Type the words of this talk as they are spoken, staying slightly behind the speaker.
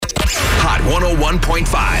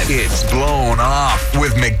101.5. It's Blown Off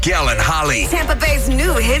with Miguel and Holly. Tampa Bay's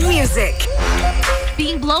new hit music.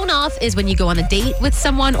 Being blown off is when you go on a date with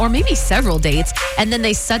someone, or maybe several dates, and then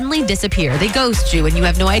they suddenly disappear. They ghost you, and you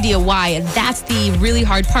have no idea why. And that's the really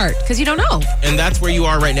hard part, because you don't know. And that's where you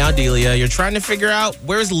are right now, Delia. You're trying to figure out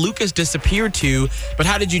where's Lucas disappeared to, but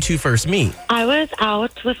how did you two first meet? I was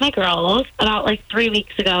out with my girls about 3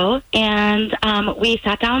 weeks ago, and we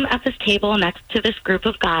sat down at this table next to this group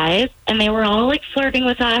of guys, and they were all flirting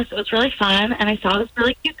with us. It was really fun, and I saw this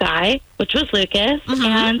really cute guy, which was Lucas,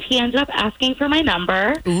 and he ended up asking for my number.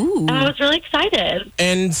 Ooh. And I was really excited.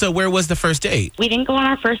 And so where was the first date? We didn't go on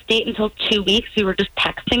our first date until 2 weeks. We were just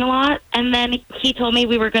texting a lot. And then he told me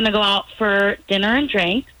we were going to go out for dinner and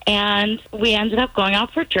drinks. And we ended up going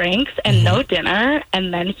out for drinks and no dinner.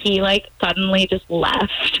 And then he suddenly just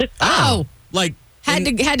left. Oh. Had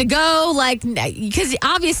to go, because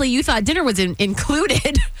obviously you thought dinner was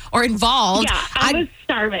included or involved. Yeah, I was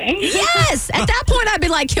starving. Yes. At that point, I'd be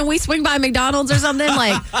like, can we swing by McDonald's or something?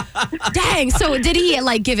 Dang. So did he,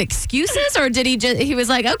 give excuses, or did he was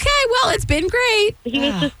like, okay, well, it's been great. He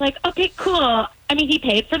was just like, okay, cool. I mean, he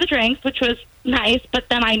paid for the drinks, which was nice, but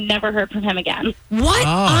then I never heard from him again. What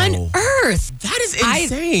on earth? That is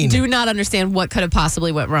insane. I do not understand what could have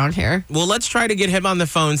possibly went wrong here. Well, let's try to get him on the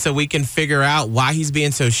phone so we can figure out why he's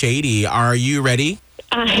being so shady. Are you ready?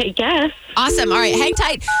 I guess. Awesome. All right, hang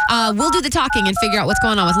tight. We'll do the talking and figure out what's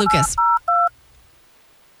going on with Lucas.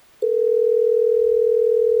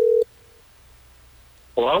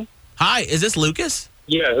 Hello? Hi, is this Lucas?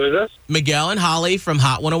 Yeah, who is this? Miguel and Holly from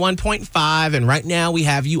Hot 101.5, and right now we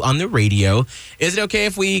have you on the radio. Is it okay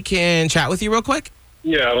if we can chat with you real quick?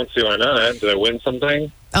 Yeah, I don't see why not. Did I win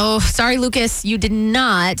something? Oh, sorry, Lucas, you did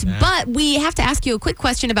not. But we have to ask you a quick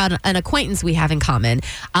question about an acquaintance we have in common.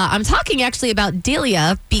 I'm talking actually about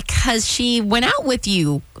Delia, because she went out with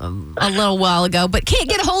you a little while ago, but can't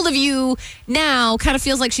get a hold of you now. Kind of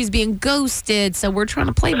feels like she's being ghosted, so we're trying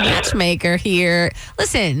to play matchmaker here.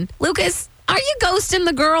 Listen, Lucas, are you ghosting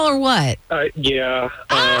the girl or what? Yeah.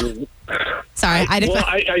 Sorry,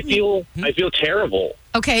 I feel terrible.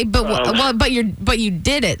 Okay, but you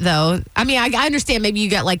did it though. I mean, I understand. Maybe you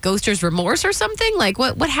got ghoster's remorse or something.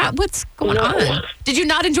 What's going on? Did you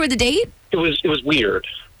not enjoy the date? It was weird.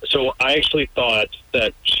 So I actually thought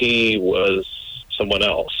that she was someone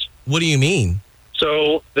else. What do you mean?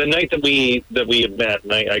 So the night that we had met,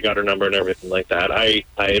 and I got her number and everything like that, I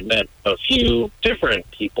had met a few different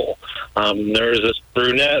people. There was this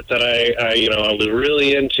brunette that I was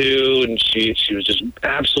really into, and she was just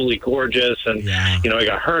absolutely gorgeous. And I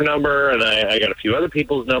got her number, and I got a few other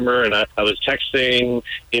people's number, and I was texting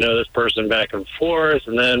this person back and forth.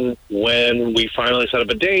 And then when we finally set up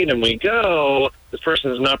a date and we go, this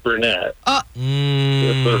person is not brunette.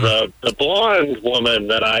 This was a blonde woman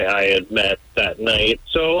that I had met that night.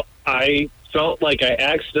 So I felt like I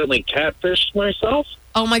accidentally catfished myself.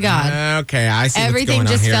 Oh, my God. Okay, I see everything what's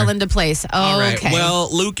going just on here. fell into place. Oh, right. okay. Well,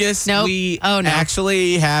 Lucas, we no.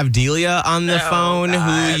 actually have Delia on the phone,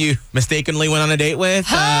 God. who you mistakenly went on a date with.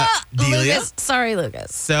 Delia. Lucas. Sorry,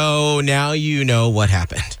 Lucas. So now you know what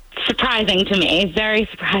happened. Surprising to me. Very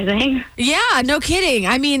surprising. Yeah, no kidding.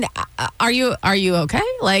 I mean, are you okay?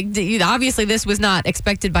 Obviously this was not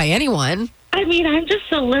expected by anyone. I mean, I'm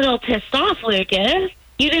just a little pissed off, Lucas.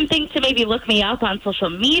 You didn't think to maybe look me up on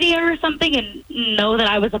social media or something and know that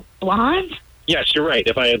I was a blonde? Yes, you're right.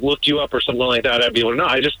 If I had looked you up or something like that, I'd be able to know.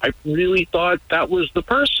 I really thought that was the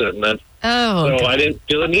person. So God. I didn't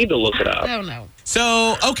feel the need to look it up. Oh, no.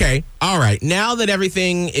 So, okay, all right. Now that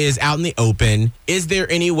everything is out in the open, is there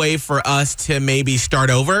any way for us to maybe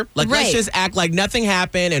start over? Let's just act like nothing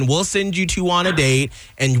happened, and we'll send you two on a date,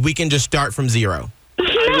 and we can just start from zero.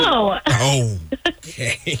 No. Oh,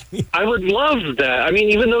 okay. I would love that. I mean,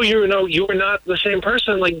 even though you were not the same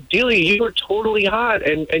person, Delia, you were totally hot,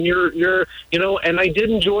 and you're and I did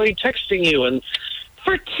enjoy texting you. And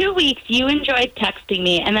for 2 weeks, you enjoyed texting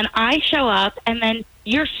me, and then I show up, and then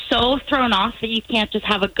you're so thrown off that you can't just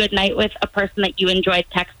have a good night with a person that you enjoyed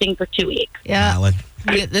texting for 2 weeks. Yeah.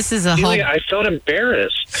 This is a whole... Delia, I felt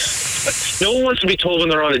embarrassed. No one wants to be told when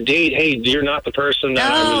they're on a date, hey, you're not the person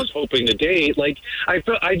that I was hoping to date. I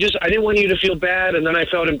didn't want you to feel bad, and then I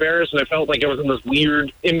felt embarrassed, and I felt like I was in this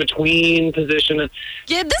weird in-between position.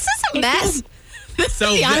 Yeah, this is a mess.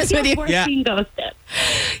 So, to be honest with you. Being ghosted.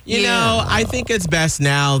 You know, I think it's best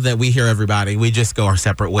now that we hear everybody. We just go our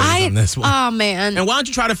separate ways on this one. Oh, man. And why don't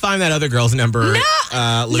you try to find that other girl's number, Lucas?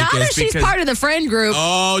 Not if she's part of the friend group.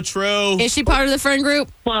 Oh, true. Is she part of the friend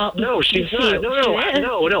group? Well, No, she's not.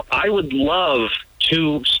 No. I would love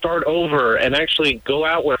to start over and actually go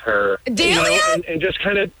out with her. Delia? And just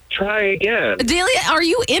kind of try again. Delia, are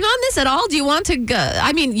you in on this at all? Do you want to go?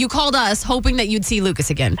 I mean, you called us hoping that you'd see Lucas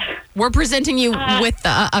again. We're presenting you with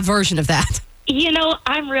a version of that. You know,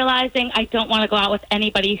 I'm realizing I don't want to go out with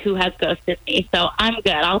anybody who has ghosted me, so I'm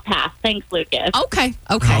good. I'll pass. Thanks, Lucas. Okay.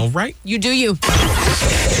 All right. You do you.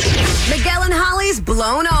 Miguel and Holly's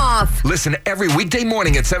Blown Off. Listen every weekday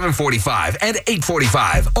morning at 7:45 and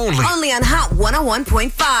 8:45 only Only on Hot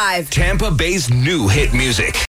 101.5. Tampa Bay's new hit music.